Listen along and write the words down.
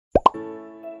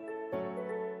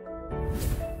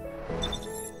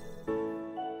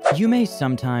You may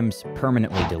sometimes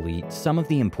permanently delete some of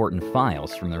the important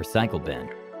files from the recycle bin.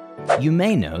 You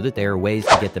may know that there are ways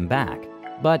to get them back,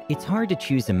 but it's hard to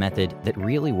choose a method that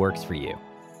really works for you.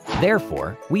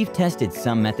 Therefore, we've tested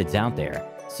some methods out there,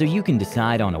 so you can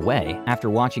decide on a way after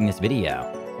watching this video.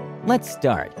 Let's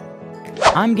start.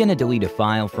 I'm gonna delete a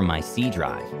file from my C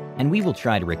drive, and we will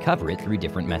try to recover it through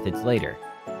different methods later.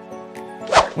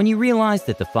 When you realize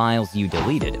that the files you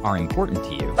deleted are important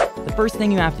to you, the first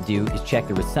thing you have to do is check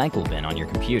the recycle bin on your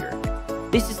computer.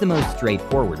 This is the most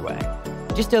straightforward way.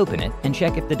 Just open it and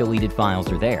check if the deleted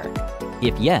files are there.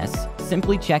 If yes,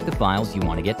 simply check the files you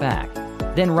want to get back.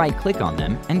 Then right-click on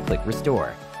them and click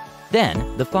Restore.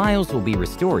 Then, the files will be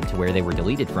restored to where they were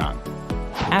deleted from.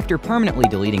 After permanently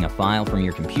deleting a file from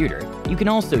your computer, you can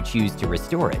also choose to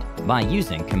restore it by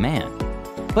using Command.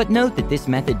 But note that this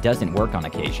method doesn't work on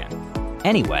occasion.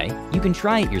 Anyway, you can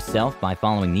try it yourself by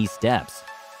following these steps.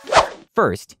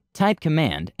 First, type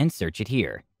Command and search it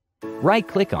here.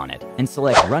 Right-click on it and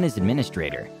select Run as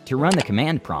Administrator to run the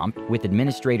command prompt with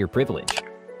administrator privilege.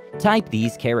 Type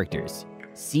these characters: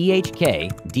 chkdsk:/F.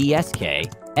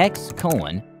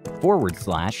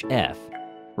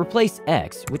 Replace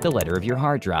X with the letter of your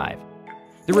hard drive.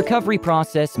 The recovery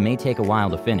process may take a while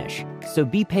to finish, so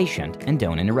be patient and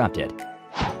don't interrupt it.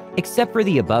 Except for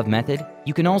the above method,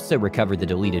 you can also recover the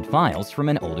deleted files from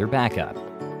an older backup.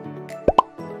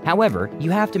 However,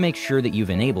 you have to make sure that you've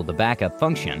enabled the backup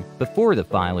function before the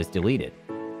file is deleted.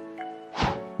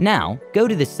 Now, go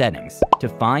to the Settings to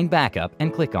find Backup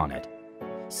and click on it.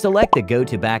 Select the Go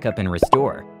to Backup and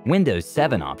Restore Windows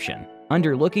 7 option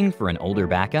under Looking for an older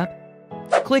backup.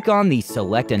 Click on the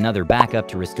Select Another Backup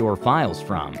to Restore Files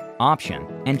From option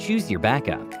and choose your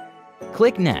backup.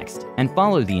 Click Next and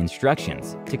follow the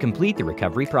instructions to complete the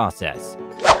recovery process.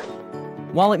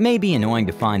 While it may be annoying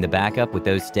to find the backup with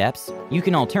those steps, you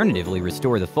can alternatively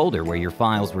restore the folder where your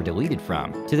files were deleted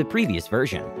from to the previous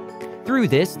version. Through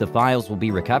this, the files will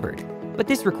be recovered, but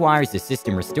this requires the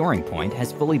system restoring point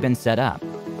has fully been set up.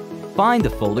 Find the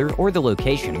folder or the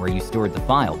location where you stored the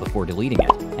file before deleting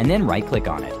it, and then right-click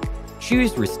on it.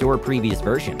 Choose Restore Previous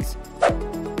Versions.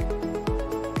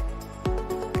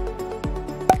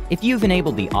 If you've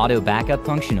enabled the auto backup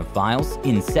function of files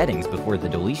in Settings before the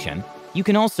deletion, you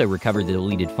can also recover the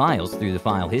deleted files through the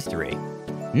file history.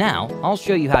 Now, I'll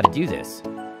show you how to do this.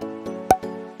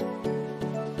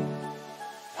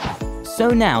 So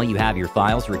now you have your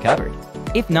files recovered.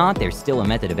 If not, there's still a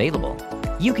method available.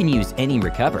 You can use Any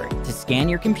Recover to scan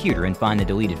your computer and find the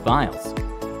deleted files.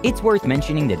 It's worth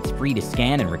mentioning that it's free to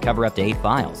scan and recover up to 8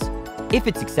 files. If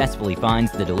it successfully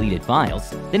finds the deleted files,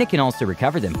 then it can also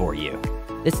recover them for you.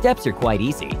 The steps are quite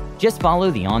easy. Just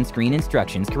follow the on-screen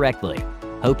instructions correctly.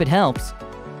 Hope it helps.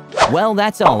 Well,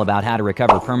 that's all about how to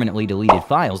recover permanently deleted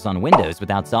files on Windows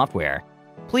without software.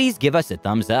 Please give us a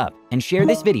thumbs up and share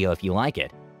this video if you like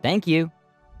it. Thank you.